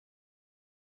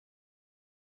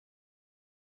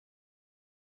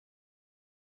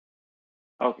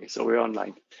Okay, so we're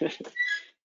online.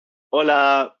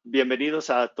 Hola,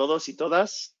 bienvenidos a todos y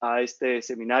todas a este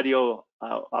seminario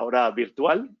ahora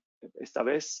virtual, esta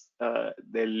vez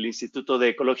del Instituto de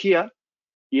Ecología.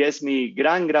 Y es mi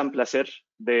gran placer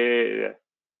de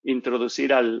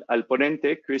introducir al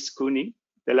ponente, Chris Cooney,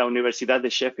 de la Universidad de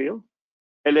Sheffield.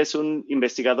 Él es un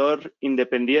investigador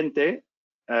independiente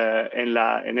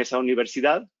en esa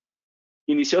universidad.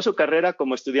 Inició su carrera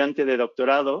como estudiante de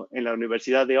doctorado en la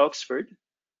Universidad de Oxford,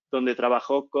 donde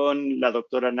trabajó con la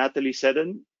doctora Natalie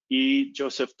Seddon y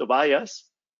Joseph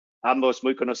Tobias, ambos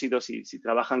muy conocidos si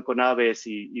trabajan con aves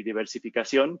y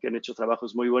diversificación, que han hecho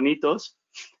trabajos muy bonitos.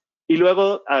 Y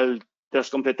luego, tras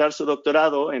completar su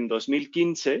doctorado en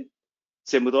 2015,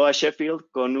 se mudó a Sheffield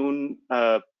con un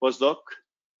postdoc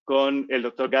con el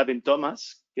doctor Gavin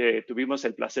Thomas, que tuvimos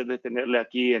el placer de tenerle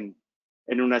aquí en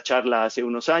una charla hace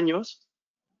unos años.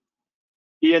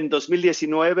 Y en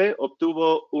 2019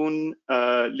 obtuvo un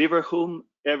Liverpool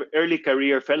Early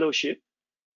Career Fellowship,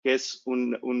 que es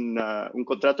un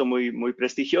contrato muy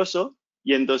prestigioso.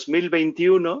 Y en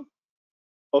 2021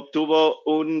 obtuvo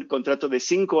un contrato de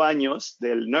 5 años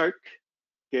del NERC,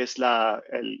 que es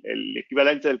el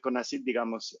equivalente del CONACYT,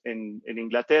 digamos, en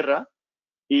Inglaterra,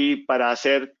 y para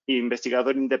ser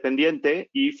investigador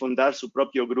independiente y fundar su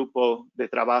propio grupo de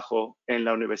trabajo en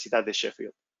la Universidad de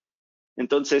Sheffield.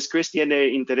 Entonces, Chris tiene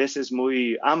intereses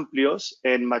muy amplios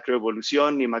en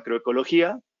macroevolución y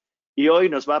macroecología, y hoy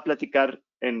nos va a platicar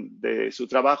de su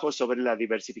trabajo sobre la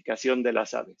diversificación de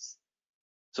las aves.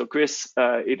 So, Chris,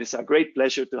 it is a great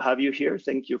pleasure to have you here.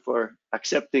 Thank you for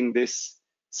accepting this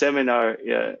seminar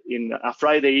in a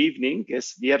Friday evening, que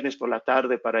es viernes por la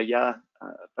tarde para allá,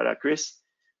 para Chris.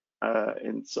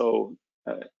 And so,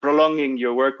 prolonging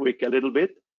your work week a little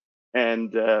bit.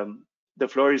 And the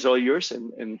floor is all yours,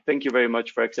 and thank you very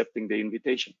much for accepting the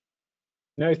invitation.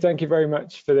 No, thank you very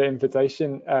much for the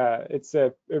invitation.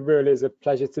 It really is a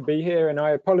pleasure to be here, and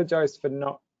I apologize for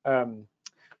not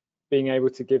being able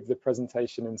to give the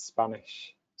presentation in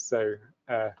Spanish. So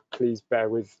please bear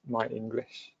with my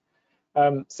English.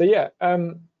 So yeah,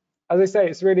 as I say,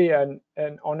 it's really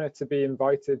an honor to be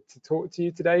invited to talk to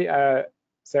you today.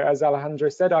 So as Alejandro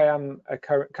said, I am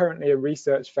currently a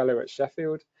research fellow at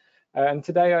Sheffield. And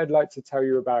today I'd like to tell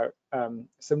you about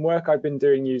some work I've been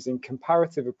doing using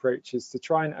comparative approaches to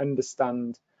try and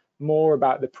understand more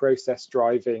about the process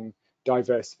driving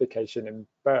diversification in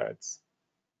birds.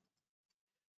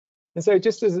 And so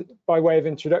just by way of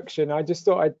introduction, I just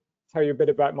thought I'd tell you a bit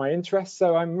about my interests.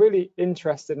 So I'm really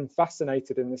interested and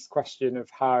fascinated in this question of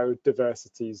how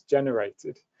diversity is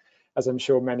generated, as I'm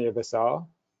sure many of us are.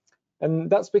 And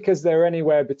that's because there are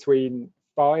anywhere between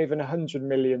 5 and 100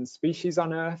 million species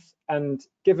on Earth. And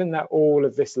given that all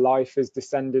of this life is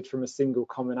descended from a single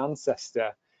common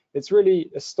ancestor, it's really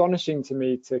astonishing to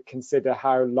me to consider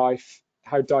how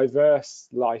diverse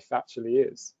life actually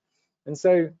is. And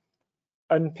so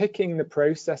unpicking the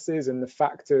processes and the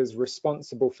factors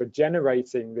responsible for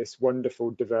generating this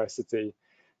wonderful diversity,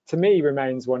 to me,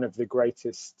 remains one of the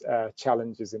greatest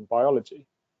challenges in biology.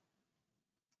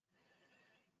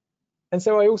 And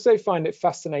so I also find it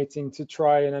fascinating to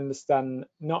try and understand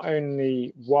not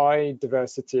only why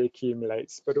diversity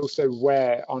accumulates, but also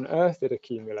where on Earth it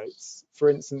accumulates. For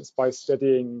instance, by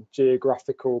studying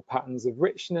geographical patterns of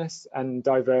richness and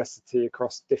diversity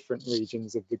across different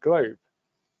regions of the globe.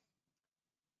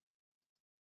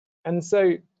 And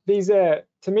so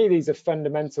to me, these are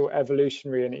fundamental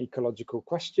evolutionary and ecological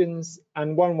questions.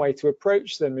 And one way to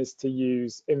approach them is to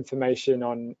use information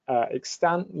on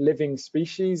extant living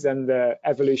species and the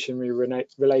evolutionary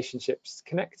relationships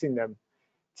connecting them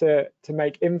to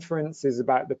make inferences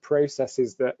about the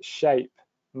processes that shape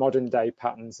modern day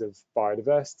patterns of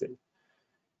biodiversity.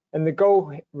 And the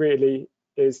goal really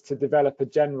is to develop a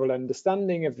general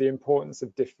understanding of the importance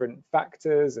of different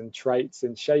factors and traits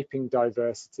in shaping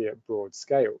diversity at broad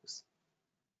scales.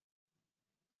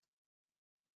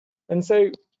 And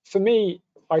so for me,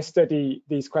 I study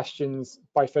these questions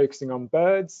by focusing on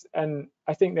birds, and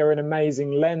I think they're an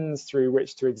amazing lens through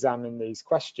which to examine these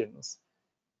questions.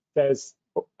 There's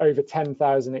over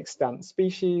 10,000 extant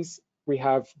species. We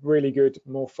have really good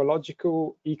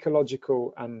morphological,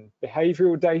 ecological, and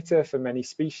behavioral data for many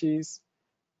species.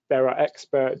 There are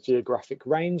expert geographic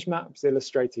range maps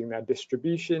illustrating their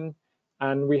distribution,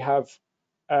 and we have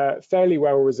fairly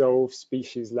well-resolved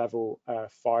species level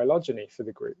phylogeny for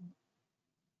the group.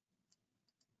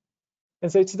 And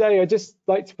so today I'd just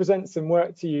like to present some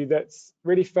work to you that's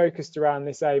really focused around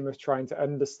this aim of trying to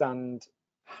understand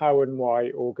how and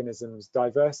why organisms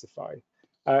diversify.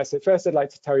 So first I'd like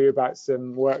to tell you about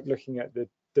some work looking at the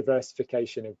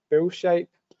diversification of bill shape.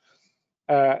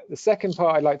 The second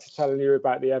part, I'd like to tell you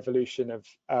about the evolution of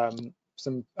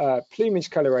some plumage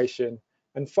coloration.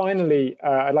 And finally,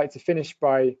 I'd like to finish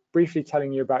by briefly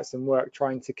telling you about some work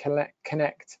trying to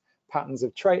connect patterns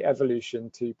of trait evolution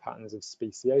to patterns of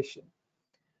speciation.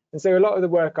 And so a lot of the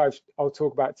work I'll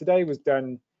talk about today was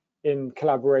done in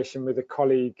collaboration with a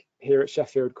colleague here at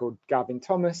Sheffield called Gavin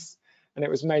Thomas, and it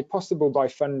was made possible by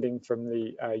funding from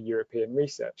the European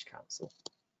Research Council.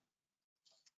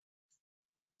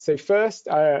 So first,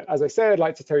 as I said, I'd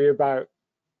like to tell you about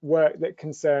work that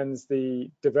concerns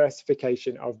the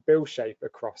diversification of bill shape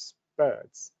across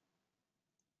birds.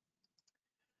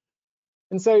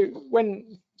 And so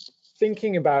when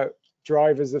thinking about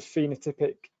drivers of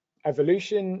phenotypic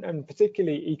evolution and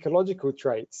particularly ecological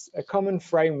traits, a common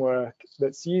framework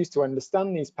that's used to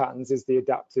understand these patterns is the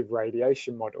adaptive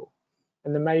radiation model.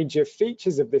 And the major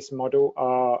features of this model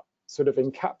are sort of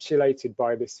encapsulated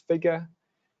by this figure,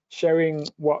 showing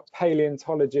what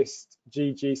paleontologist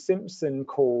G.G. Simpson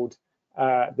called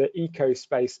the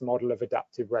ecospace model of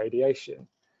adaptive radiation.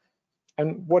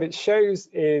 And what it shows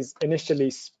is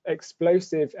initially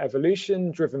explosive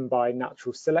evolution driven by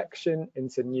natural selection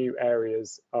into new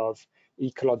areas of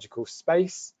ecological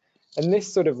space. And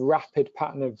this sort of rapid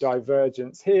pattern of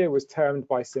divergence here was termed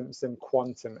by Simpson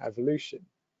quantum evolution.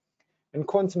 And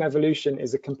quantum evolution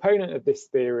is a component of this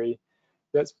theory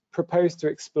that's proposed to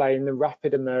explain the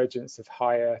rapid emergence of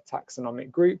higher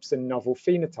taxonomic groups and novel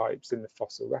phenotypes in the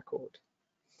fossil record.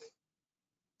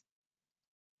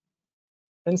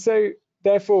 And so,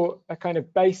 therefore, a kind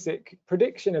of basic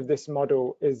prediction of this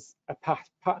model is a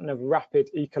pattern of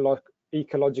rapid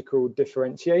ecological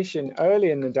differentiation early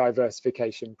in the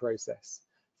diversification process,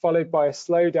 followed by a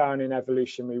slowdown in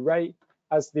evolutionary rate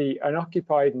as the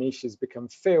unoccupied niches become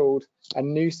filled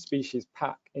and new species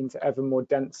pack into ever more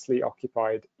densely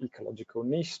occupied ecological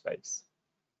niche space.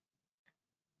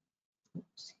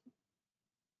 Oops.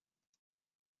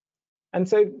 And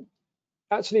so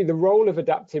actually the role of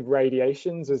adaptive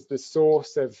radiations as the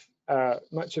source of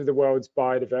much of the world's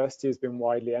biodiversity has been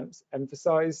widely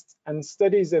emphasized, and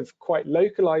studies of quite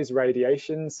localized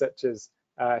radiations such as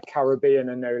Caribbean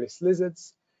anolis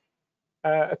lizards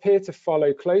appear to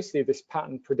follow closely this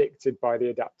pattern predicted by the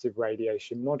adaptive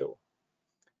radiation model.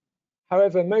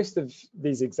 However, most of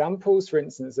these examples, for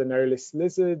instance, anolis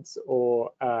lizards or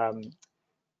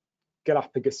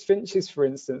Galapagos finches, for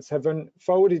instance, have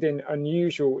unfolded in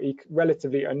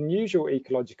relatively unusual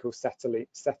ecological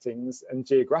settings and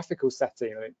geographical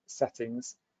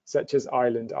settings, such as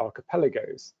island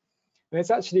archipelagos. And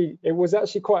it was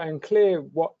actually quite unclear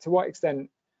to what extent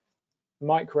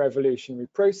microevolutionary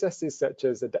processes such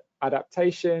as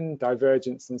adaptation,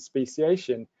 divergence, and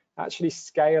speciation actually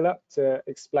scale up to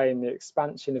explain the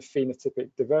expansion of phenotypic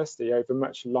diversity over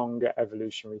much longer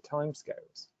evolutionary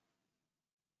timescales.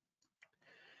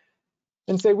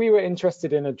 And so we were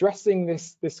interested in addressing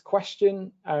this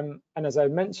question. And as I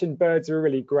mentioned, birds are a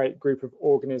really great group of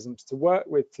organisms to work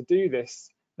with to do this,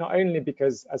 not only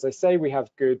because, as I say, we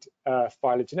have good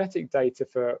phylogenetic data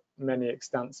for many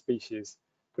extant species,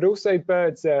 but also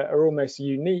birds are almost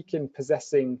unique in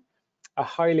possessing a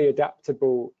highly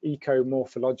adaptable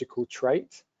ecomorphological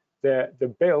trait,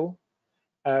 the bill,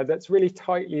 that's really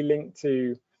tightly linked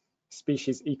to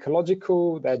species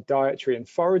ecological, their dietary and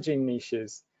foraging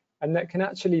niches, and that can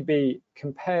actually be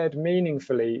compared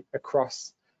meaningfully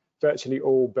across virtually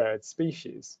all bird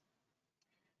species.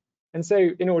 And so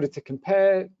in order to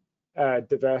compare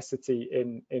diversity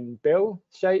in bill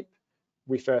shape,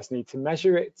 we first need to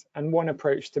measure it. And one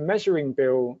approach to measuring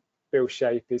bill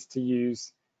shape is to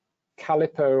use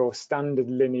caliper or standard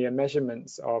linear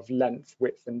measurements of length,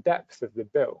 width, and depth of the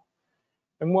bill.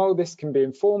 And while this can be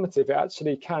informative, it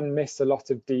actually can miss a lot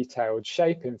of detailed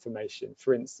shape information.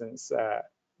 For instance,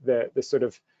 the sort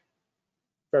of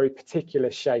very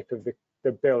particular shape of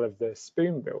the bill of the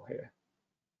spoonbill here.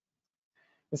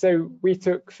 And so we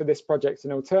took for this project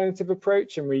an alternative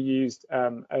approach, and we used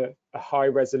a high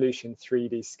resolution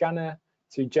 3D scanner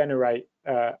to generate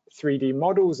 3D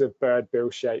models of bird bill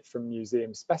shape from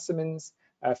museum specimens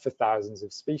for thousands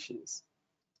of species.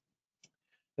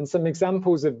 And some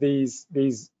examples of these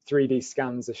 3D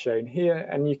scans are shown here,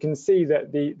 and you can see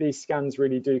that these scans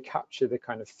really do capture the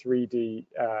kind of 3D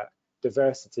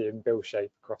diversity in bill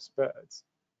shape across birds.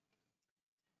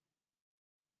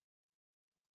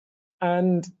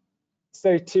 And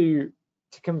so to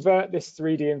convert this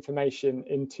 3D information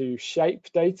into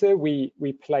shape data, we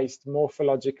placed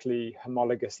morphologically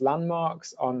homologous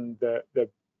landmarks on the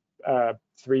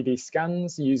 3D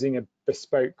scans using a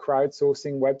bespoke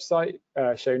crowdsourcing website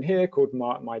shown here called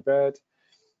Mark My Bird.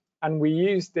 And we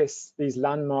used these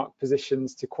landmark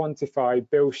positions to quantify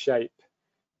bill shape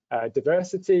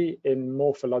diversity in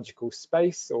morphological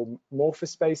space or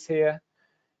morphospace here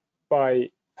by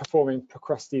performing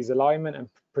Procrustes alignment and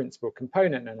principal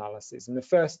component analysis. And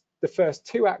the first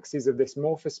two axes of this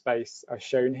morphospace are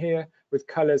shown here with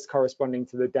colors corresponding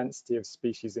to the density of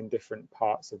species in different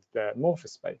parts of the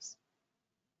morphospace.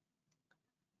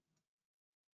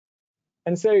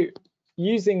 And so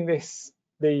using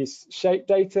these shape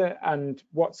data and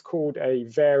what's called a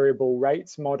variable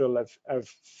rates model of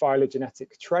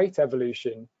phylogenetic trait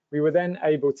evolution, we were then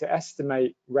able to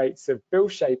estimate rates of bill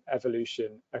shape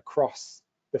evolution across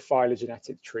the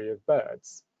phylogenetic tree of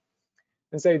birds.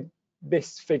 And so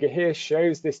this figure here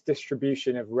shows this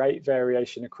distribution of rate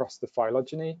variation across the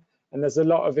phylogeny. And there's a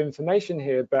lot of information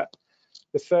here, but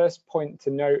the first point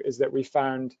to note is that we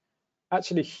found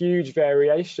actually huge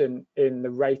variation in the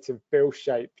rate of bill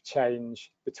shape change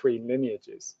between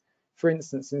lineages. For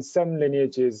instance, in some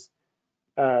lineages,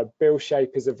 bill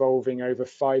shape is evolving over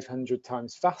 500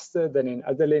 times faster than in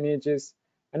other lineages.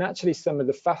 And actually some of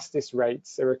the fastest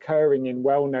rates are occurring in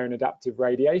well-known adaptive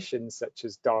radiations such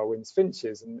as Darwin's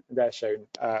finches, and they're shown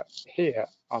here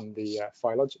on the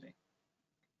phylogeny.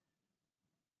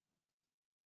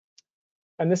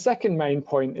 And the second main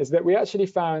point is that we actually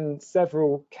found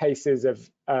several cases of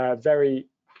very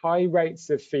high rates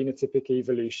of phenotypic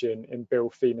evolution in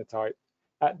bill phenotype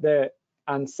at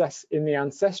in the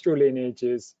ancestral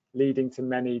lineages, leading to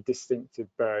many distinctive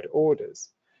bird orders.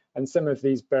 And some of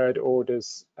these bird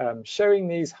orders showing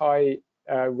these high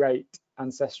rate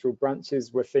ancestral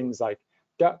branches were things like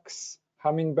ducks,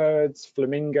 hummingbirds,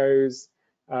 flamingos,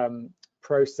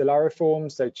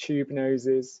 prostellariforms, so tube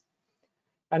noses.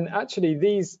 And actually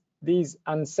these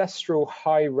ancestral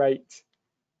high rate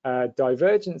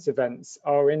divergence events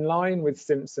are in line with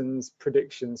Simpson's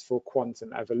predictions for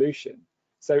quantum evolution.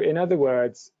 So in other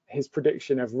words, his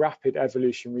prediction of rapid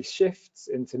evolutionary shifts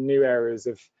into new areas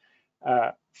of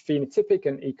phenotypic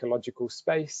and ecological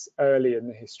space early in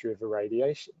the history of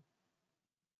irradiation.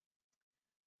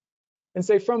 And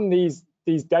so from these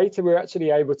data, we're actually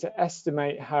able to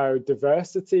estimate how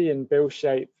diversity in bill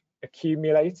shape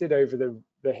accumulated over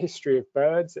the history of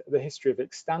birds, the history of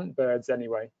extant birds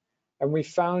anyway. And we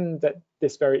found that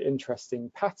this very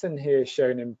interesting pattern here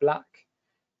shown in black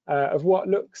of what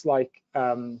looks like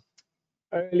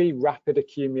early rapid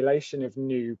accumulation of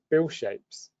new bill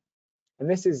shapes. And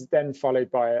this is then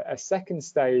followed by a second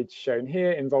stage shown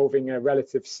here involving a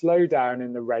relative slowdown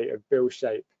in the rate of bill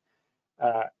shape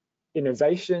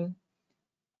innovation.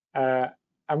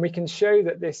 And we can show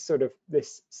that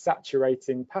this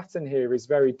saturating pattern here is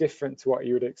very different to what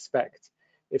you would expect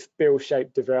if bill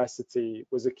shape diversity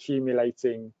was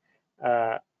accumulating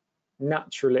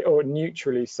naturally or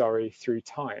neutrally, through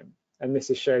time. And this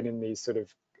is shown in these sort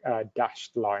of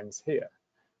dashed lines here.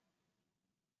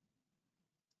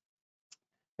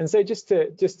 And so just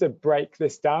to break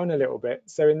this down a little bit,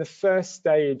 so in the first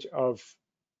stage of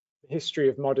the history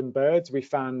of modern birds, we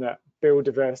found that bill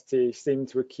diversity seemed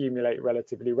to accumulate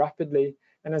relatively rapidly.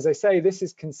 And as I say, this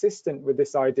is consistent with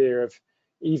this idea of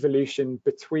evolution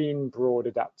between broad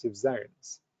adaptive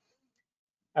zones.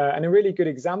 And a really good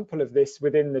example of this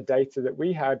within the data that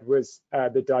we had was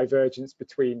the divergence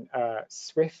between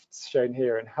swifts, shown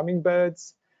here, and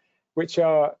hummingbirds, which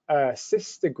are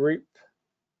sister groups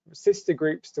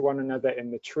to one another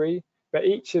in the tree, but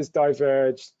each has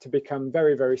diverged to become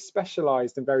very, very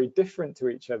specialized and very different to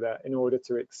each other in order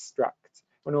to exploit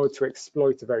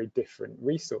a very different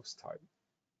resource type.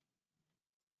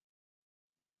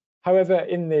 However,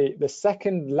 in the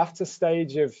second latter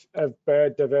stage of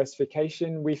bird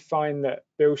diversification, we find that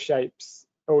bill shapes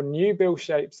or new bill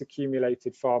shapes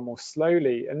accumulated far more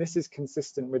slowly, and this is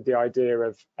consistent with the idea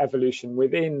of evolution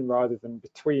within rather than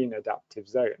between adaptive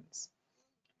zones.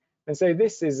 And so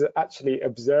this is actually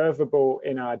observable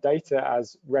in our data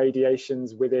as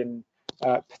radiations within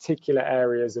particular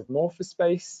areas of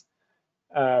morphospace,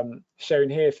 shown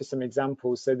here for some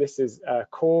examples. So this is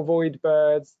corvoid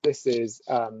birds, this is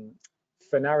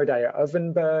Phanaridae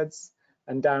oven birds,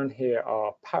 and down here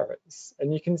are parrots.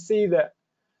 And you can see that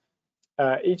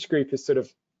each group is sort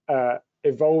of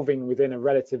evolving within a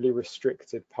relatively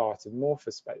restricted part of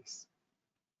morphospace.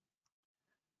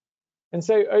 And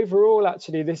so overall,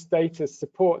 actually, this data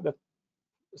support the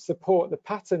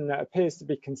pattern that appears to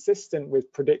be consistent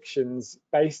with predictions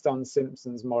based on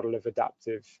Simpson's model of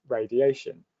adaptive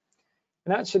radiation.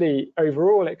 And actually,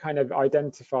 overall, it kind of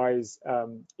identifies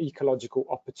ecological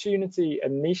opportunity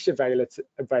and niche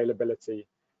availability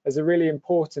as a really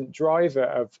important driver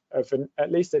of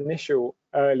at least initial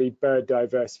early bird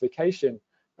diversification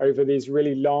over these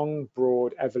really long,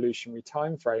 broad evolutionary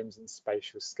timeframes and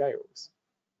spatial scales.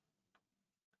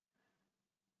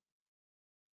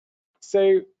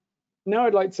 So now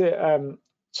I'd like to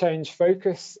change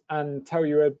focus and tell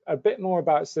you a bit more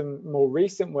about some more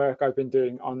recent work I've been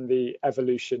doing on the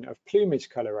evolution of plumage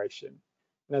coloration.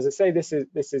 And as I say, this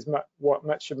is what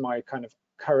much of my kind of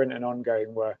current and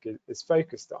ongoing work is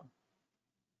focused on.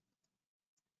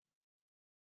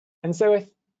 And so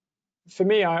for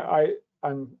me,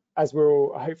 I'm, as we're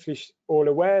all hopefully all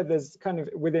aware, there's kind of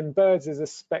within birds, there's a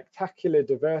spectacular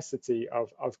diversity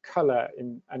of color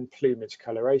and plumage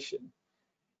coloration.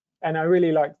 And I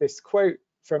really like this quote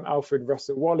from Alfred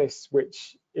Russel Wallace,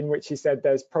 in which he said,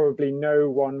 "There's probably no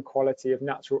one quality of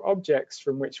natural objects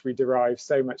from which we derive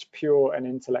so much pure and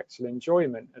intellectual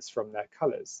enjoyment as from their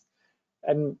colors."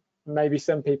 And maybe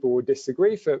some people will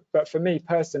disagree, but for me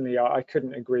personally, I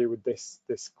couldn't agree with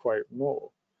this quote more.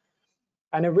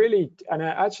 And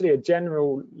actually a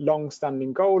general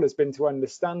long-standing goal has been to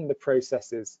understand the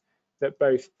processes that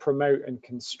both promote and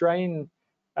constrain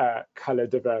color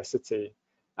diversity,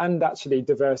 and actually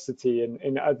diversity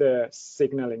in other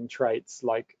signaling traits,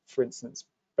 like, for instance,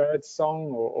 bird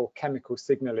song or chemical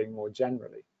signaling more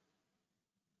generally.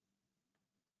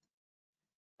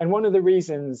 And one of the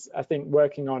reasons I think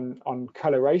working on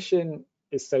coloration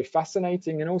is so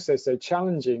fascinating and also so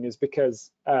challenging is because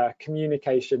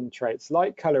communication traits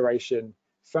like coloration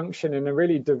function in a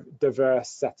really diverse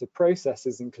set of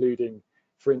processes, including,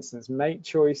 for instance, mate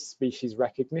choice, species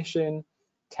recognition,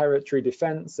 territory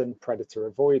defense, and predator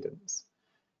avoidance.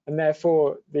 And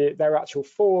therefore, their actual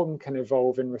form can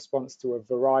evolve in response to a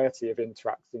variety of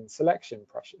interacting selection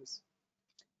pressures.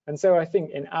 And so I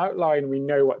think in outline, we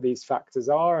know what these factors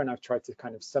are, and I've tried to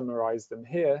kind of summarize them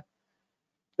here.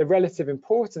 The relative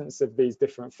importance of these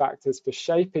different factors for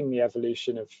shaping the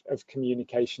evolution of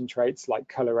communication traits like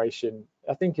coloration,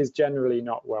 I think, is generally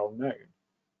not well known.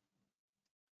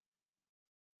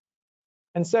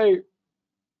 And so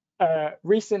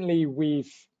recently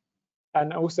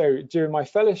and also during my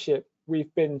fellowship,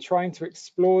 we've been trying to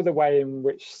explore the way in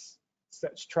which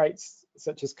such traits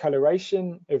such as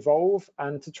coloration evolve,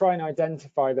 and to try and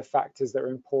identify the factors that are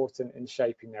important in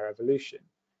shaping their evolution.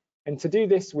 And to do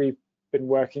this, we've been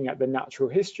working at the Natural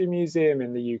History Museum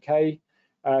in the UK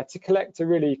to collect a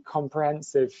really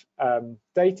comprehensive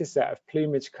data set of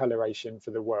plumage coloration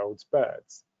for the world's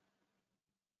birds.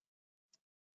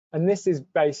 And this is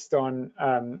based on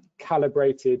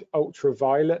calibrated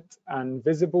ultraviolet and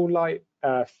visible light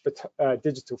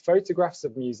digital photographs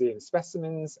of museum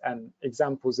specimens, and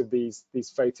examples of these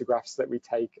photographs that we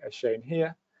take are shown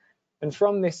here. And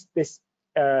from this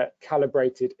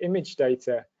calibrated image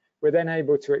data, we're then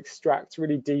able to extract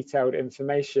really detailed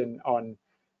information on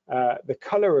the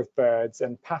color of birds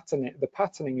and the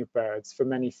patterning of birds for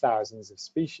many thousands of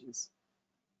species.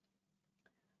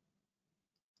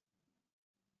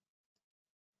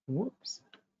 Whoops.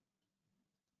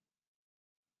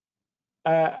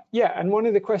 Yeah, and one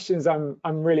of the questions I'm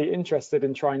really interested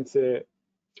in trying to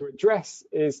address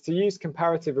is to use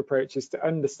comparative approaches to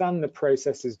understand the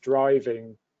processes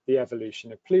driving the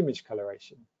evolution of plumage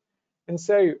coloration. And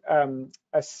so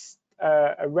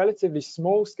a relatively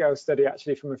small scale study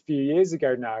actually from a few years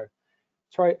ago now,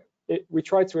 we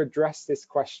tried to address this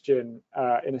question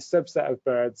in a subset of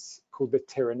birds called the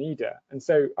Tyrannida. And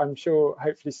so I'm sure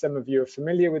hopefully some of you are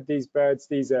familiar with these birds.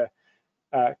 These are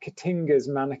Cotingas,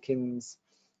 manakins,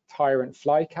 tyrant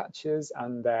flycatchers,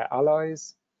 and their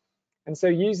allies. And so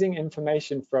using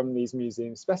information from these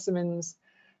museum specimens,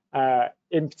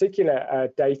 in particular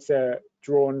data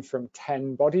drawn from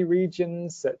 10 body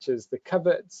regions, such as the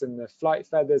coverts and the flight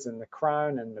feathers and the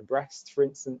crown and the breast, for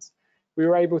instance, we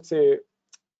were able to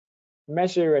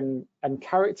measure and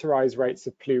characterize rates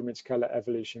of plumage color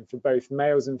evolution for both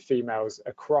males and females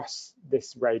across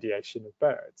this radiation of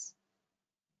birds.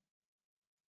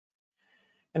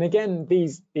 And again,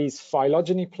 these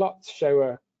phylogeny plots show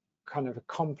a kind of a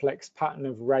complex pattern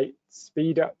of rate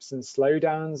speed ups and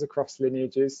slowdowns across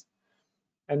lineages.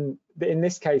 And in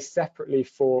this case, separately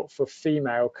for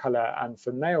female color and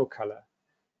for male color.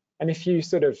 And if you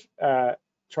sort of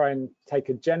try and take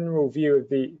a general view of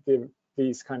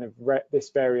this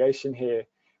variation here,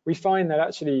 we find that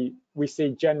actually we see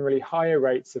generally higher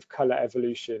rates of color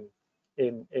evolution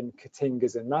in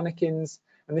Cotingas and manakins.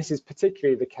 And this is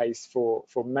particularly the case for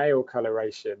male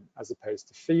coloration as opposed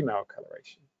to female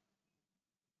coloration.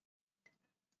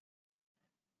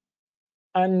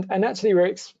 And actually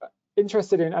we're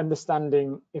interested in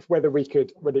understanding whether we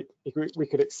could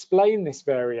explain this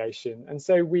variation. And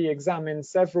so we examined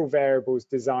several variables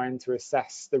designed to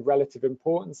assess the relative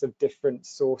importance of different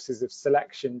sources of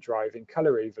selection driving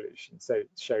color evolution, so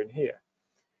it's shown here.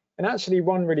 And actually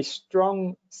one really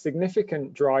strong,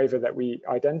 significant driver that we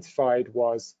identified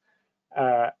was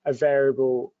a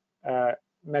variable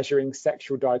measuring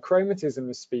sexual dichromatism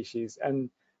of species, and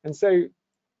so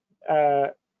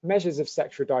measures of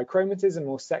sexual dichromatism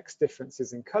or sex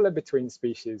differences in color between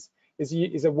species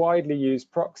is a widely used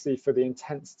proxy for the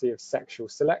intensity of sexual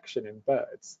selection in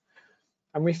birds.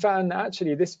 And we found that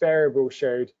actually this variable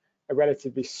showed a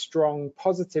relatively strong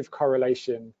positive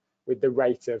correlation with the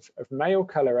rate of male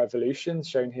color evolution,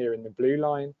 shown here in the blue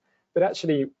line, but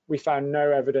actually we found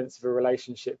no evidence of a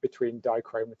relationship between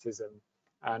dichromatism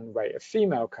and rate of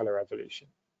female color evolution.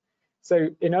 So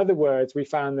in other words, we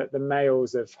found that the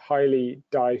males of highly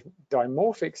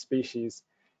dimorphic species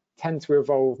tend to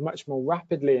evolve much more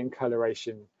rapidly in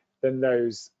coloration than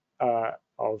those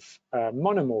of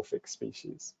monomorphic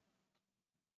species.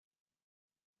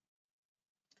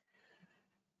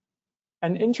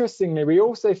 And interestingly, we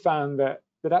also found that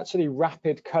actually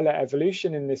rapid color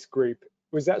evolution in this group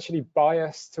was actually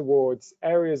biased towards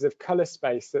areas of color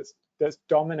space that's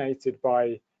dominated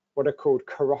by what are called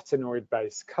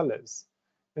carotenoid-based colors.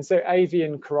 And so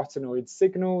avian carotenoid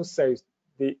signals, so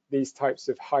these types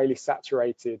of highly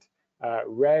saturated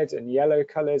red and yellow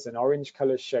colors and orange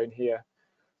colors shown here,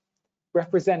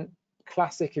 represent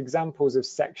classic examples of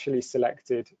sexually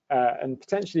selected and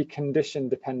potentially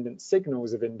condition-dependent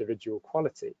signals of individual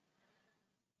quality.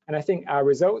 And I think our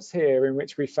results here, in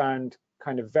which we found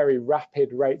kind of very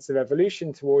rapid rates of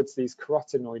evolution towards these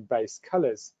carotenoid-based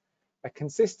colors, are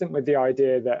consistent with the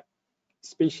idea that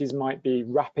species might be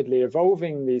rapidly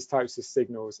evolving these types of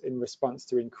signals in response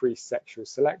to increased sexual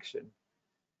selection.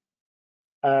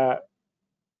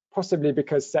 Possibly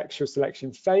because sexual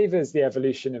selection favors the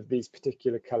evolution of these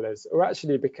particular colors, or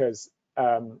actually because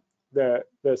the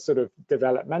sort of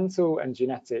developmental and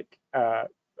genetic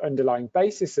underlying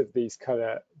basis of these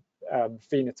color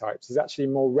phenotypes is actually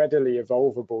more readily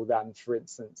evolvable than, for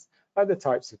instance, other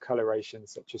types of coloration,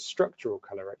 such as structural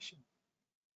coloration.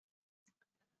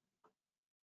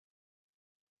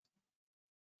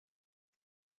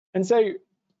 And so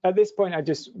at this point, I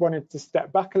just wanted to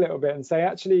step back a little bit and say,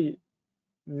 actually,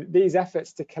 these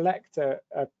efforts to collect a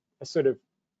sort of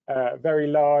very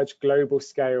large global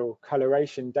scale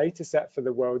coloration data set for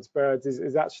the world's birds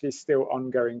is actually still an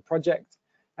ongoing project.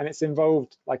 And it's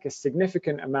involved like a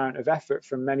significant amount of effort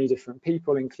from many different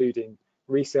people, including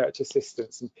research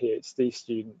assistants and PhD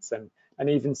students and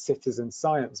even citizen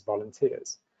science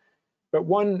volunteers. But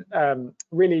one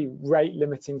really rate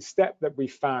limiting step that we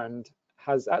found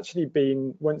has actually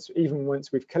been, even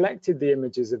once we've collected the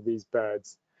images of these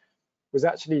birds, was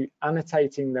actually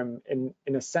annotating them in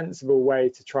a sensible way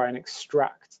to try and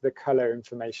extract the color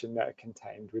information that are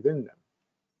contained within them.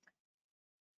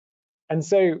 And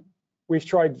so we've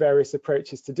tried various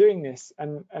approaches to doing this,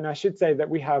 and I should say that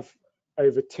we have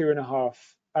over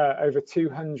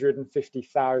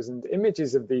 250,000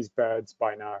 images of these birds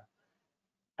by now.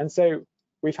 And so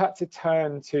we've had to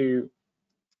turn to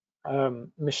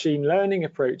machine learning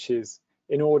approaches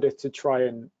in order to try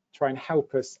and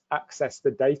help us access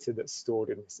the data that's stored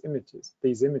in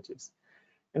these images.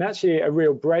 And actually a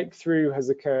real breakthrough has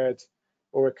occurred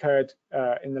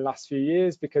in the last few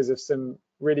years because of some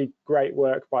really great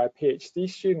work by a PhD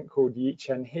student called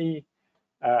Yi-Chen He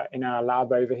in our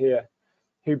lab over here,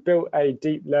 who built a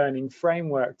deep learning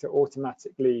framework to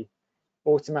automatically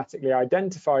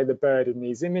identify the bird in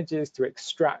these images, to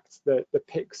extract the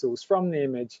pixels from the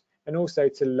image, and also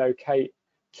to locate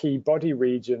key body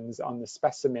regions on the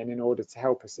specimen in order to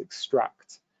help us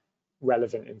extract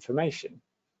relevant information.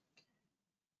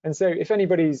 And so if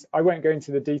anybody's, I won't go into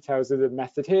the details of the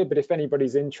method here, but if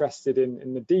anybody's interested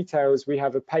in the details, we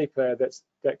have a paper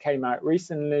that came out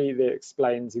recently that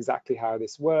explains exactly how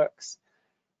this works.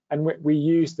 And we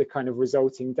used the kind of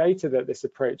resulting data that this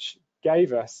approach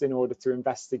gave us in order to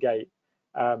investigate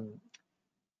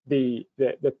the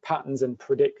patterns and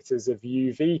predictors of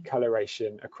UV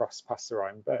coloration across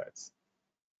passerine birds.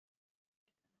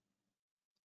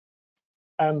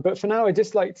 But for now, I'd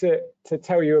just like to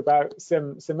tell you about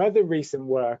some other recent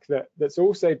work that's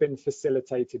also been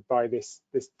facilitated by this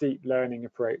deep learning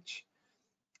approach.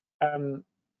 And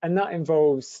that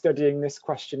involves studying this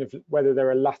question of whether there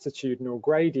are latitudinal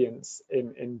gradients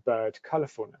in bird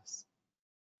colorfulness.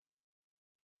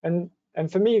 And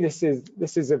for me, this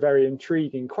is a very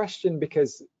intriguing question,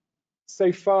 because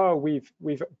so far we've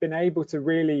been able to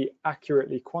really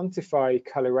accurately quantify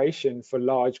coloration for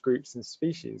large groups and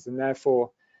species, and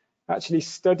therefore actually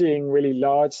studying really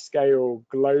large scale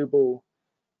global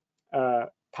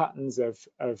patterns of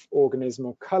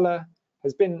organismal color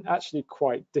has been actually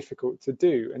quite difficult to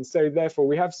do. And so therefore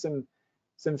we have some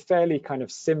fairly kind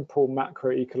of simple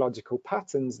macroecological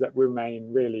patterns that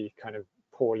remain really kind of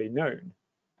poorly known.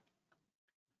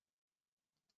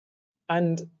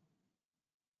 And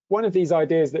one of these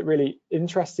ideas that really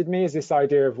interested me is this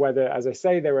idea of whether, as I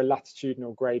say, there are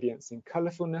latitudinal gradients in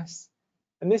colorfulness.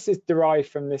 And this is derived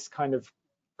from this kind of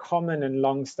common and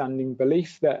long-standing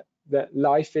belief that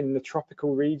life in the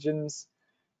tropical regions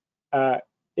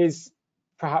is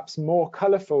perhaps more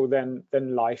colorful than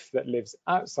life that lives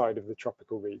outside of the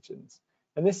tropical regions.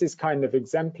 And this is kind of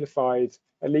exemplified,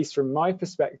 at least from my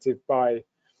perspective, by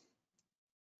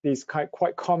these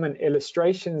quite common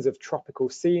illustrations of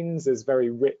tropical scenes as very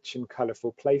rich and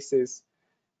colorful places.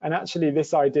 And actually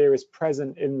this idea is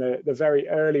present in the very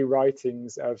early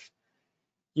writings of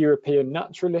European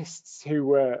naturalists who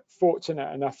were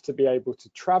fortunate enough to be able to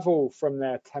travel from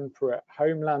their temperate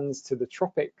homelands to the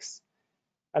tropics.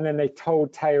 And then they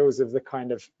told tales of the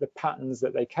patterns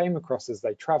that they came across as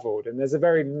they traveled. And there's a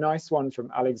very nice one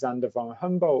from Alexander von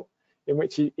Humboldt in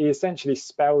which he essentially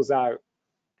spells out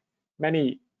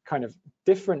many kind of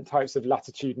different types of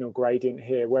latitudinal gradient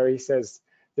here, where he says,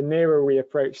 the nearer we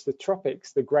approach the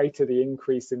tropics, the greater the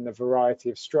increase in the variety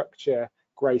of structure,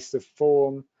 grace of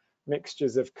form,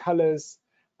 mixtures of colors,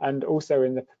 and also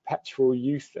in the perpetual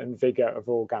youth and vigor of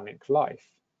organic life.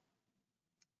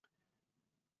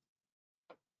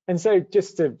 And so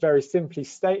just to very simply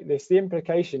state this, the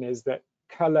implication is that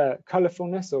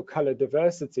colorfulness or color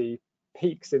diversity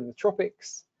peaks in the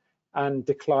tropics and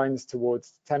declines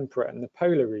towards the temperate and the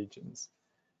polar regions.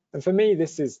 And for me,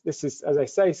 this is, as I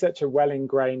say, such a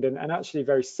well-ingrained and actually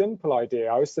very simple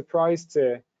idea. I was surprised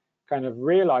to kind of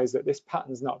realize that this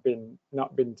pattern's not been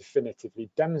definitively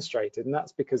demonstrated, and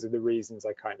that's because of the reasons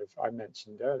I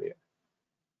mentioned earlier.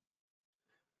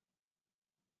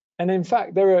 And in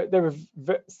fact, there are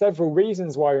several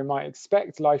reasons why we might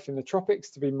expect life in the tropics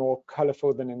to be more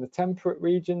colorful than in the temperate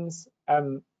regions.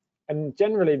 And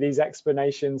generally, these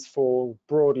explanations fall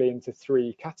broadly into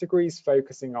three categories,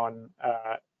 focusing on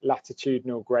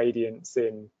latitudinal gradients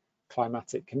in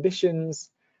climatic conditions,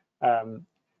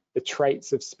 the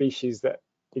traits of species that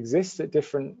exist at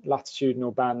different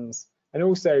latitudinal bands, and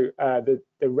also the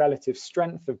relative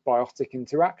strength of biotic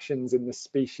interactions in the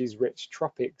species-rich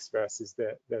tropics versus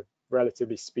the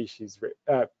relatively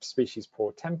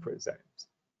species-poor temperate zones.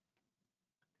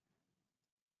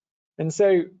 And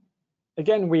so,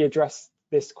 again, we address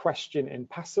this question in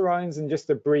passerines, and just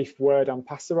a brief word on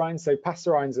passerines. So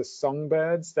passerines are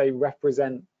songbirds. They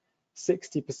represent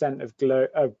 60%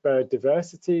 of bird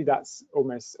diversity. That's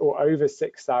almost or over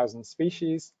 6,000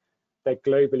 species. They're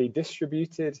globally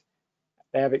distributed.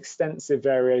 They have extensive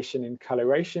variation in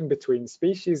coloration between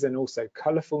species and also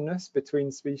colorfulness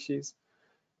between species.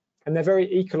 And they're very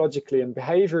ecologically and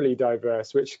behaviorally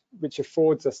diverse, which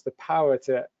affords us the power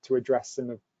to address some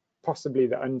of possibly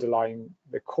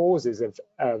the causes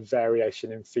of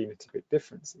variation in phenotypic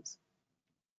differences.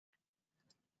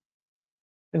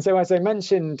 And so, as I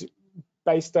mentioned,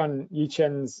 based on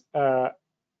Yuchen's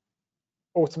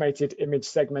automated image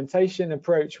segmentation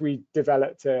approach, we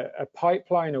developed a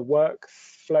pipeline, a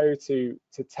workflow to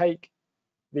take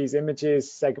these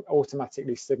images,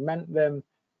 automatically segment them,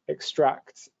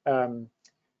 extract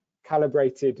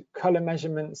calibrated color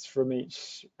measurements from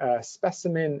each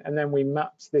specimen, and then we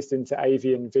mapped this into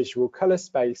avian visual color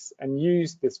space and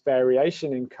used this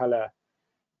variation in color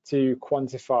to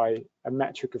quantify a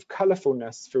metric of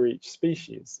colorfulness for each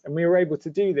species. And we were able to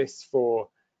do this for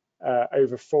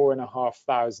over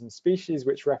 4,500 species,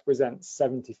 which represents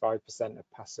 75% of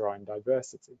passerine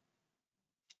diversity.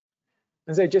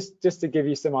 And so just to give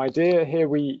you some idea, here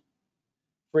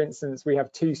for instance, we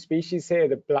have two species here,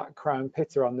 the black crown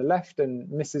pitter on the left and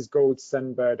Mrs. Gould's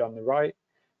sunbird on the right.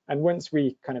 And once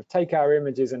we kind of take our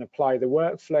images and apply the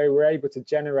workflow, we're able to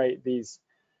generate these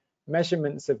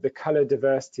measurements of the color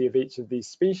diversity of each of these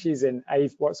species in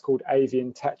what's called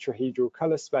avian tetrahedral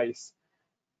color space.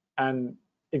 And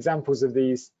examples of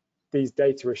these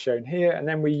data are shown here. And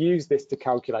then we use this to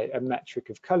calculate a metric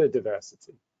of color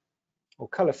diversity or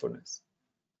colorfulness.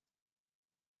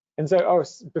 And so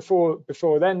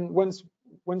before then, once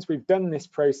we've done this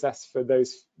process for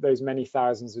those many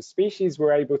thousands of species,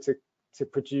 we're able to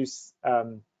produce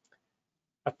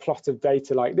a plot of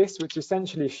data like this, which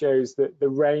essentially shows that the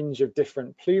range of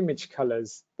different plumage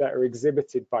colors that are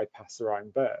exhibited by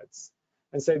passerine birds.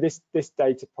 And so this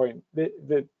data point,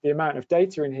 the amount of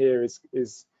data in here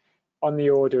is on the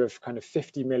order of kind of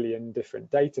 50 million different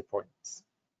data points.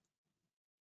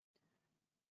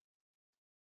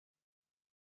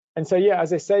 And so, yeah,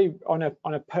 as I say, on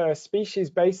a per species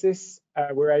basis,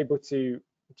 we're able to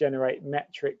generate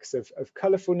metrics of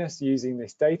colorfulness using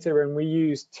this data. And we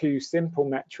use two simple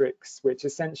metrics, which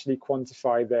essentially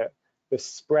quantify the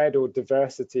spread or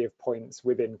diversity of points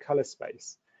within color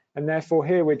space. And therefore,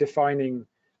 here we're defining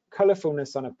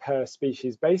colourfulness on a per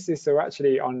species basis, or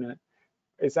actually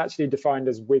it's actually defined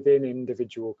as within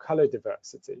individual colour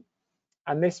diversity.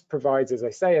 And this provides, as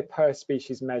I say, a per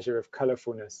species measure of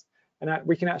colourfulness. And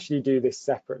we can actually do this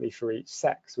separately for each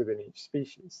sex within each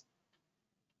species.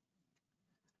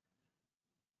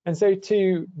 And so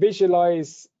to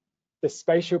visualize the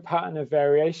spatial pattern of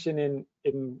variation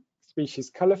in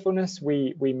species colourfulness,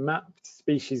 we mapped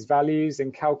species values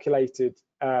and calculated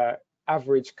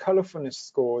average colourfulness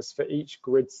scores for each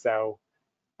grid cell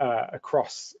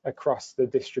across the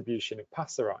distribution of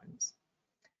passerines.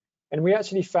 And we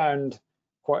actually found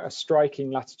quite a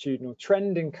striking latitudinal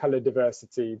trend in colour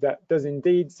diversity that does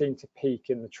indeed seem to peak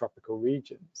in the tropical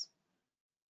regions.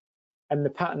 And the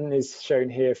pattern is shown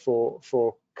here for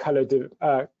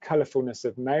colourfulness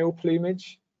of male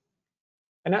plumage.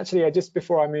 And actually, just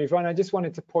before I move on, I just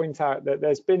wanted to point out that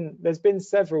there's been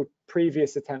several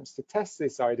previous attempts to test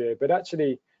this idea, but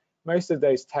actually most of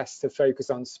those tests have focused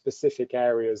on specific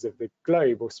areas of the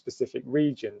globe or specific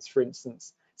regions. For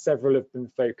instance, several have been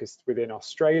focused within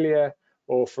Australia,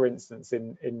 or for instance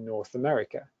in North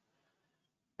America.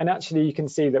 And actually you can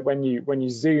see that when you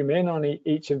zoom in on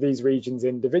each of these regions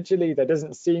individually, there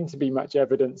doesn't seem to be much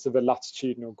evidence of a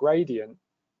latitudinal gradient.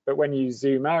 But when you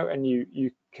zoom out and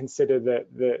you consider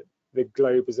the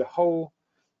globe as a whole,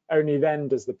 only then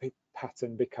does the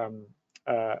pattern become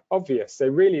obvious. So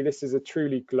really this is a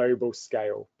truly global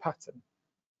scale pattern.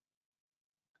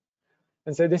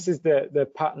 And so this is the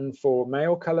pattern for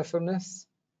male colourfulness.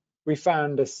 We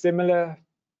found a similar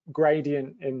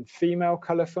gradient in female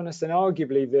colourfulness, and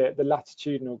arguably the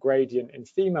latitudinal gradient in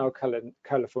female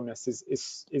colourfulness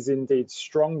is indeed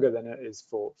stronger than it is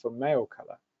for male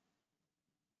colour.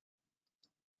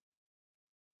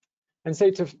 And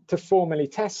so to formally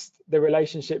test the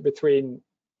relationship between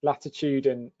latitude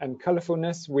and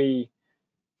colourfulness, we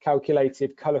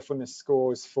calculated colourfulness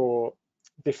scores for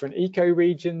different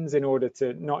ecoregions in order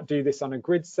to not do this on a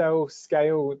grid cell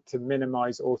scale to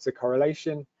minimize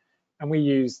autocorrelation. And we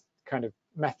used kind of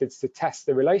methods to test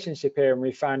the relationship here, and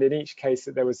we found in each case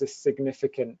that there was a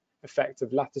significant effect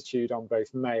of latitude on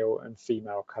both male and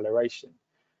female coloration,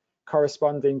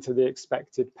 corresponding to the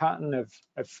expected pattern of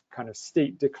kind of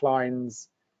steep declines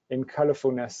in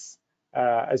colourfulness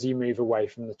as you move away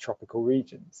from the tropical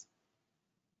regions.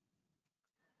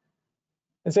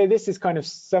 And so this is kind of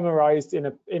summarized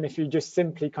in if you just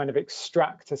simply kind of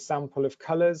extract a sample of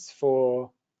colors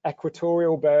for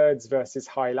equatorial birds versus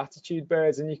high latitude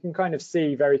birds, and you can kind of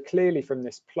see very clearly from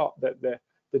this plot that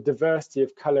the diversity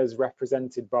of colors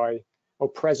represented by or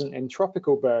present in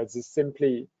tropical birds is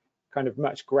simply kind of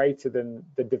much greater than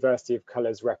the diversity of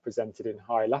colors represented in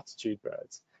high latitude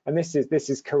birds. And this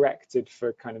is corrected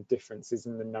for kind of differences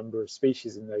in the number of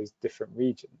species in those different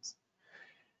regions.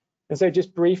 And so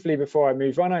just briefly before I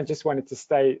move on, I just wanted to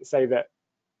say that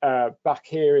back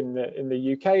here in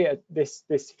the UK,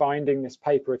 this finding, this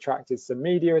paper attracted some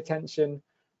media attention,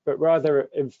 but rather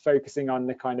in focusing on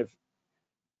the kind of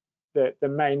the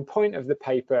main point of the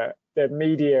paper, the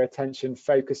media attention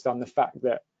focused on the fact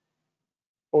that,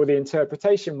 or the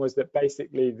interpretation was that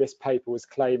basically this paper was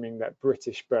claiming that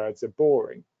British birds are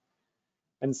boring.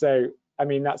 And so, I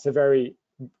mean, that's a very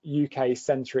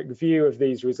UK-centric view of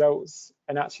these results,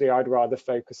 and actually I'd rather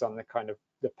focus on the kind of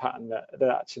the pattern that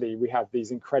actually we have these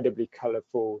incredibly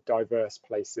colourful, diverse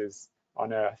places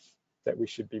on Earth that we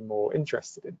should be more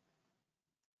interested in.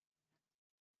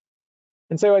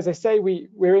 And so, as I say,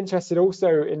 we're interested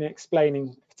also in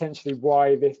explaining potentially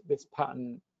why this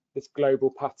pattern, this global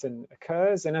pattern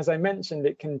occurs. And as I mentioned,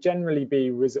 it can generally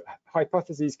be,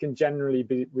 hypotheses can generally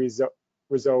be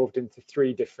resolved into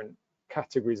three different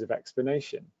categories of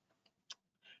explanation.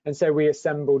 And so we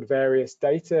assembled various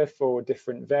data for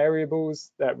different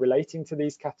variables that relating to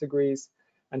these categories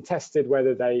and tested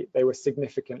whether they were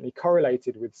significantly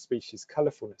correlated with species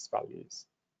colourfulness values.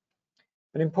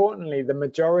 And importantly, the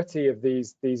majority of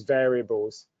these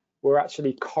variables were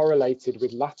actually correlated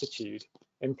with latitude,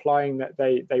 implying that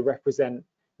they represent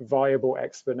viable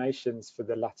explanations for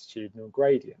the latitudinal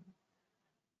gradient.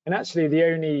 And actually, the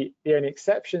only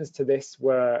exceptions to this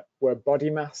were body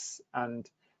mass and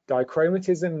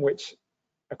dichromatism, which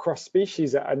across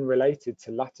species are unrelated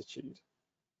to latitude.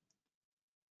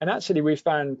 And actually, we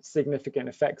found significant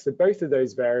effects of both of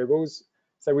those variables.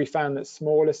 So we found that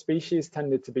smaller species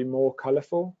tended to be more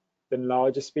colourful than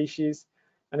larger species.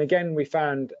 And again, we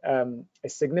found a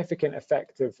significant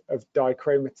effect of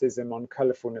dichromatism on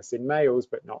colourfulness in males,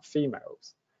 but not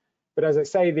females. But as I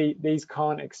say, these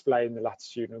can't explain the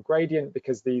latitudinal gradient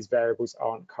because these variables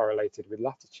aren't correlated with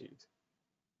latitude.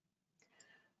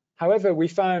 However, we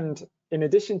found, in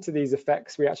addition to these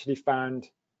effects, we actually found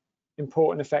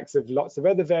important effects of lots of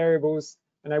other variables.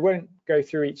 And I won't go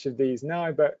through each of these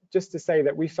now, but just to say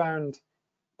that we found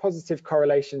positive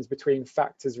correlations between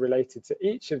factors related to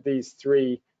each of these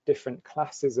three different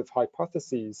classes of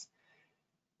hypotheses,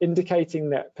 indicating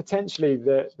that potentially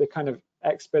the kind of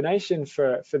explanation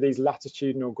for these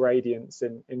latitudinal gradients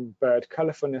in bird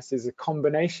colorfulness is a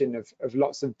combination of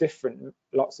lots of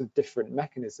different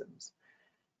mechanisms.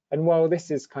 And while this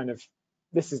is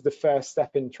the first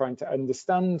step in trying to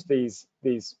understand these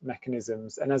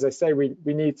mechanisms, and as I say, we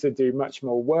need to do much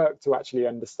more work to actually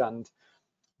understand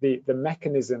the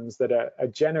mechanisms that are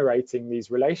generating these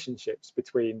relationships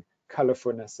between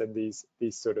colorfulness and these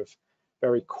sort of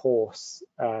very coarse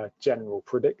general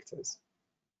predictors.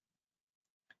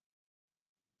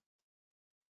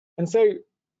 And so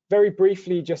very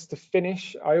briefly, just to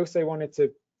finish, I also wanted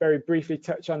to very briefly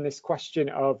touch on this question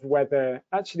of whether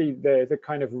actually the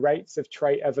kind of rates of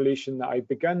trait evolution that I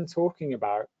began talking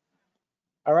about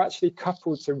are actually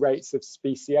coupled to rates of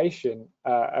speciation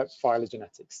at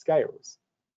phylogenetic scales.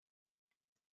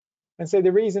 And so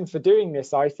the reason for doing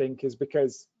this, I think, is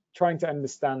because trying to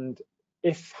understand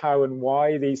if, how, and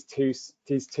why these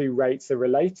two rates are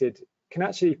related can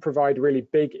actually provide really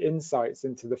big insights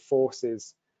into the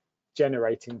forces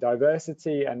generating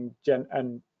diversity and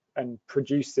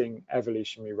producing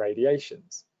evolutionary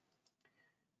radiations.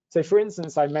 So, for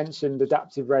instance, I mentioned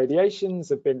adaptive radiations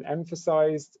have been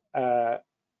emphasized, and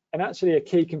actually a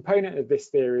key component of this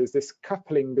theory is this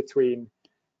coupling between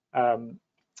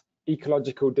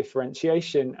ecological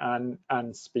differentiation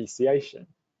and speciation.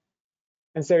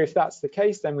 And so if that's the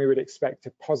case, then we would expect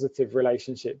a positive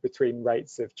relationship between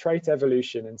rates of trait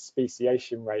evolution and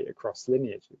speciation rate across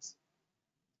lineages.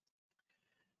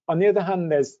 On the other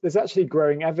hand, there's actually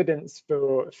growing evidence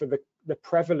for the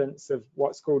prevalence of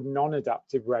what's called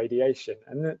non-adaptive radiation.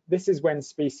 And this is when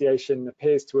speciation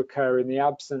appears to occur in the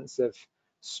absence of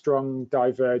strong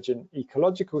divergent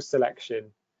ecological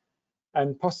selection,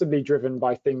 and possibly driven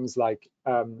by things like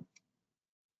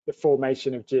the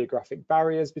formation of geographic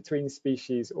barriers between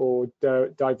species or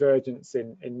divergence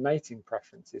in mating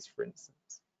preferences, for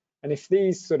instance. And if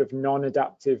these sort of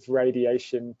non-adaptive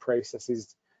radiation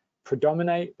processes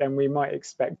predominate, then we might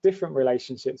expect different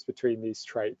relationships between these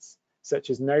traits, such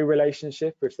as no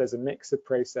relationship if there's a mix of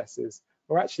processes,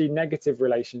 or actually negative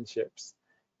relationships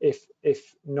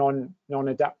if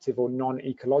non-adaptive or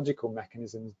non-ecological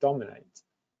mechanisms dominate.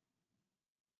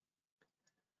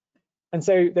 And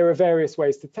so there are various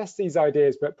ways to test these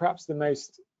ideas, but perhaps the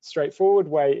most straightforward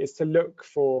way is to look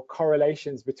for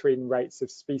correlations between rates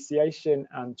of speciation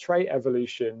and trait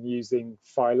evolution using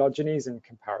phylogenies and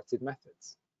comparative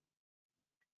methods.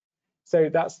 So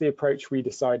that's the approach we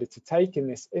decided to take in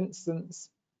this instance.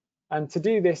 And to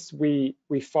do this, we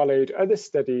followed other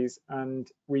studies,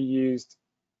 and we used,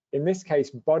 in this case,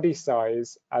 body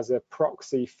size as a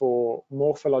proxy for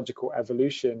morphological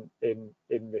evolution in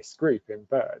this group, in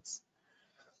birds.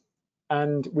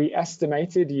 And we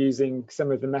estimated, using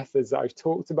some of the methods that I've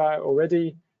talked about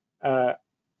already,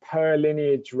 per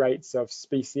lineage rates of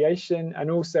speciation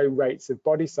and also rates of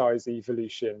body size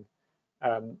evolution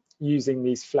using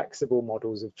these flexible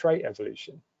models of trait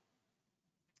evolution.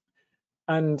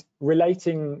 And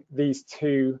relating these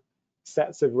two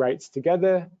sets of rates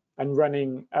together and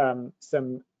running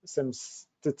some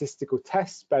statistical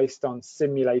tests based on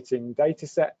simulating data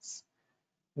sets,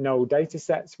 null data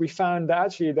sets, we found that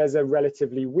actually there's a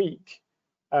relatively weak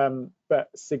but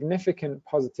significant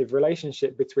positive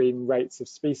relationship between rates of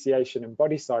speciation and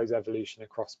body size evolution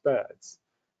across birds.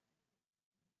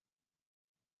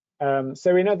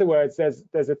 So in other words,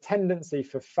 there's a tendency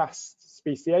for fast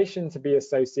speciation to be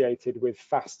associated with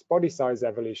fast body size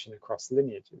evolution across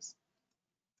lineages.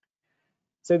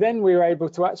 So then we were able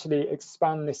to actually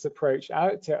expand this approach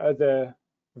out to other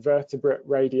vertebrate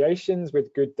radiations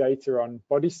with good data on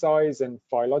body size and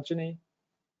phylogeny.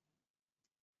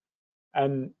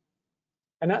 And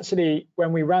actually,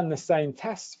 when we ran the same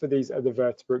tests for these other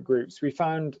vertebrate groups, we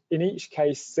found in each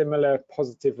case similar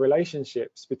positive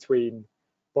relationships between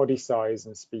body size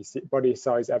and body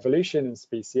size evolution and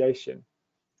speciation.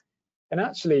 And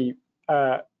actually,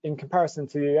 in comparison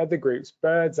to the other groups,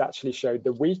 birds actually showed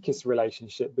the weakest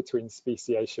relationship between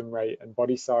speciation rate and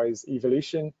body size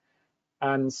evolution,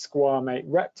 and squamate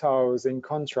reptiles, in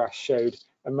contrast, showed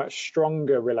a much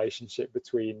stronger relationship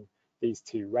between these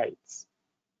two rates.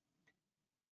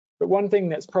 But one thing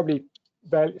that's probably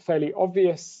fairly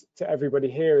obvious to everybody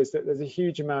here is that there's a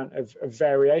huge amount of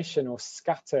variation or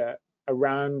scatter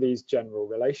around these general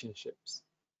relationships.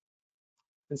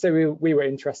 And so we were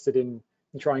interested in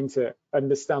trying to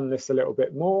understand this a little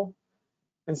bit more.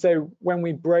 And so when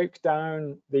we broke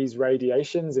down these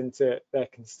radiations into their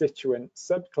constituent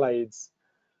subclades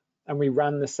and we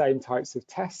ran the same types of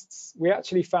tests, we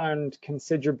actually found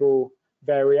considerable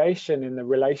variation in the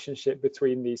relationship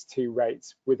between these two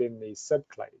rates within these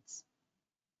subclades.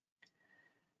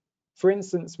 For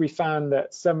instance, we found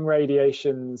that some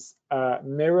radiations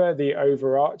mirror the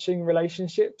overarching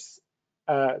relationships,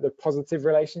 the positive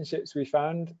relationships we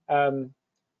found.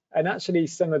 And actually,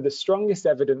 some of the strongest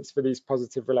evidence for these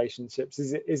positive relationships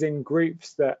is in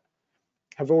groups that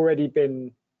have already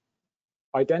been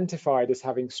identified as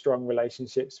having strong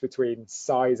relationships between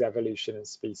size evolution and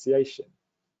speciation.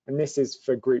 And this is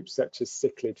for groups such as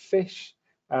cichlid fish,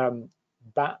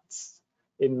 bats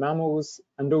in mammals,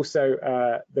 and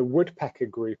also the woodpecker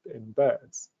group in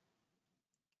birds.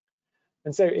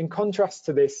 And so in contrast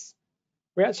to this,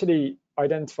 we actually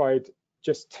identified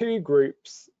just two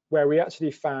groups where we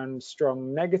actually found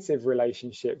strong negative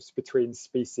relationships between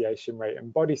speciation rate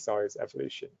and body size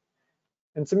evolution.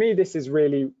 And to me, this is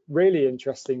really, really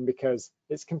interesting because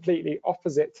it's completely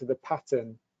opposite to the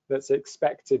pattern that's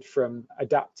expected from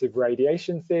adaptive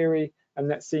radiation theory,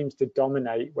 and that seems to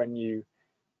dominate when you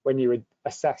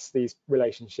assess these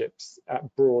relationships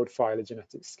at broad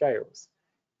phylogenetic scales.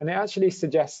 And it actually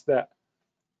suggests that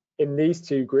in these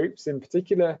two groups in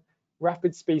particular,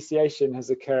 rapid speciation has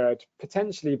occurred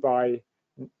potentially by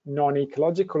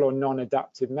non-ecological or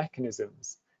non-adaptive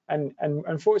mechanisms. And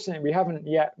unfortunately, we haven't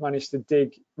yet managed to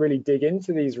really dig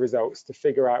into these results to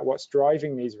figure out what's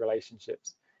driving these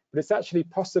relationships. But it's actually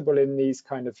possible in these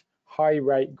kind of high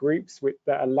rate groups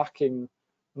that are lacking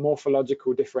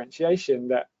morphological differentiation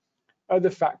that other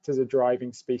factors are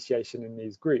driving speciation in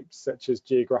these groups, such as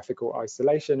geographical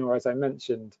isolation, or as I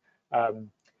mentioned,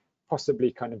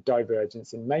 possibly kind of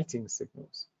divergence in mating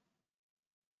signals.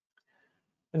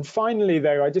 And finally,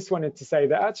 though, I just wanted to say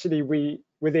that actually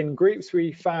within groups,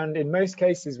 we found, in most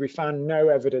cases, we found no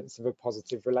evidence of a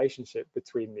positive relationship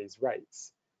between these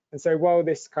rates. And so while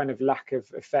this kind of lack of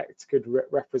effect could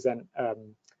represent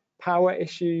power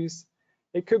issues,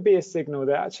 it could be a signal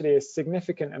that actually a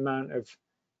significant amount of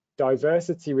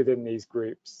diversity within these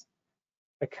groups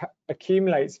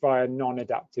accumulates via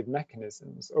non-adaptive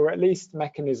mechanisms, or at least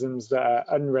mechanisms that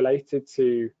are unrelated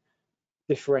to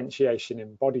differentiation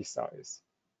in body size.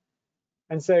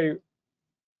 And so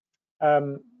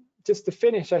just to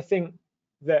finish, I think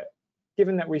that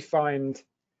given that we find,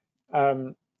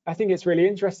 I think it's really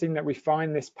interesting that we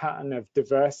find this pattern of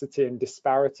diversity and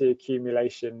disparity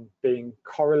accumulation being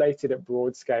correlated at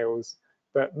broad scales,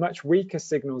 but much weaker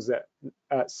signals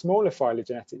at smaller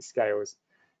phylogenetic scales,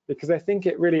 because I think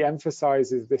it really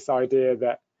emphasizes this idea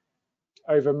that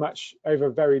over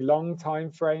very long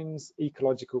time frames,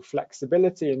 ecological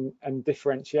flexibility and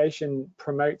differentiation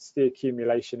promotes the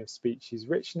accumulation of species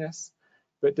richness.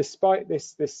 But despite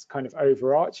this kind of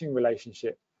overarching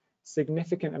relationship,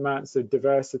 significant amounts of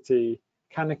diversity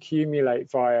can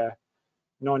accumulate via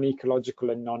non-ecological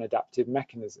and non-adaptive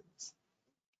mechanisms.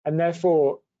 And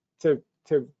therefore, to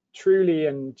truly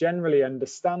and generally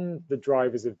understand the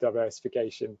drivers of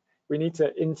diversification, we need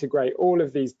to integrate all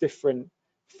of these different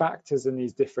factors and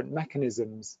these different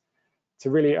mechanisms to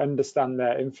really understand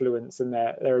their influence and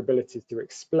their ability to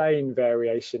explain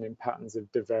variation in patterns of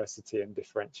diversity and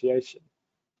differentiation.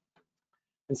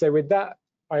 And so with that,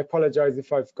 I apologize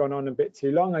if I've gone on a bit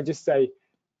too long. I just say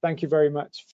thank you very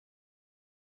much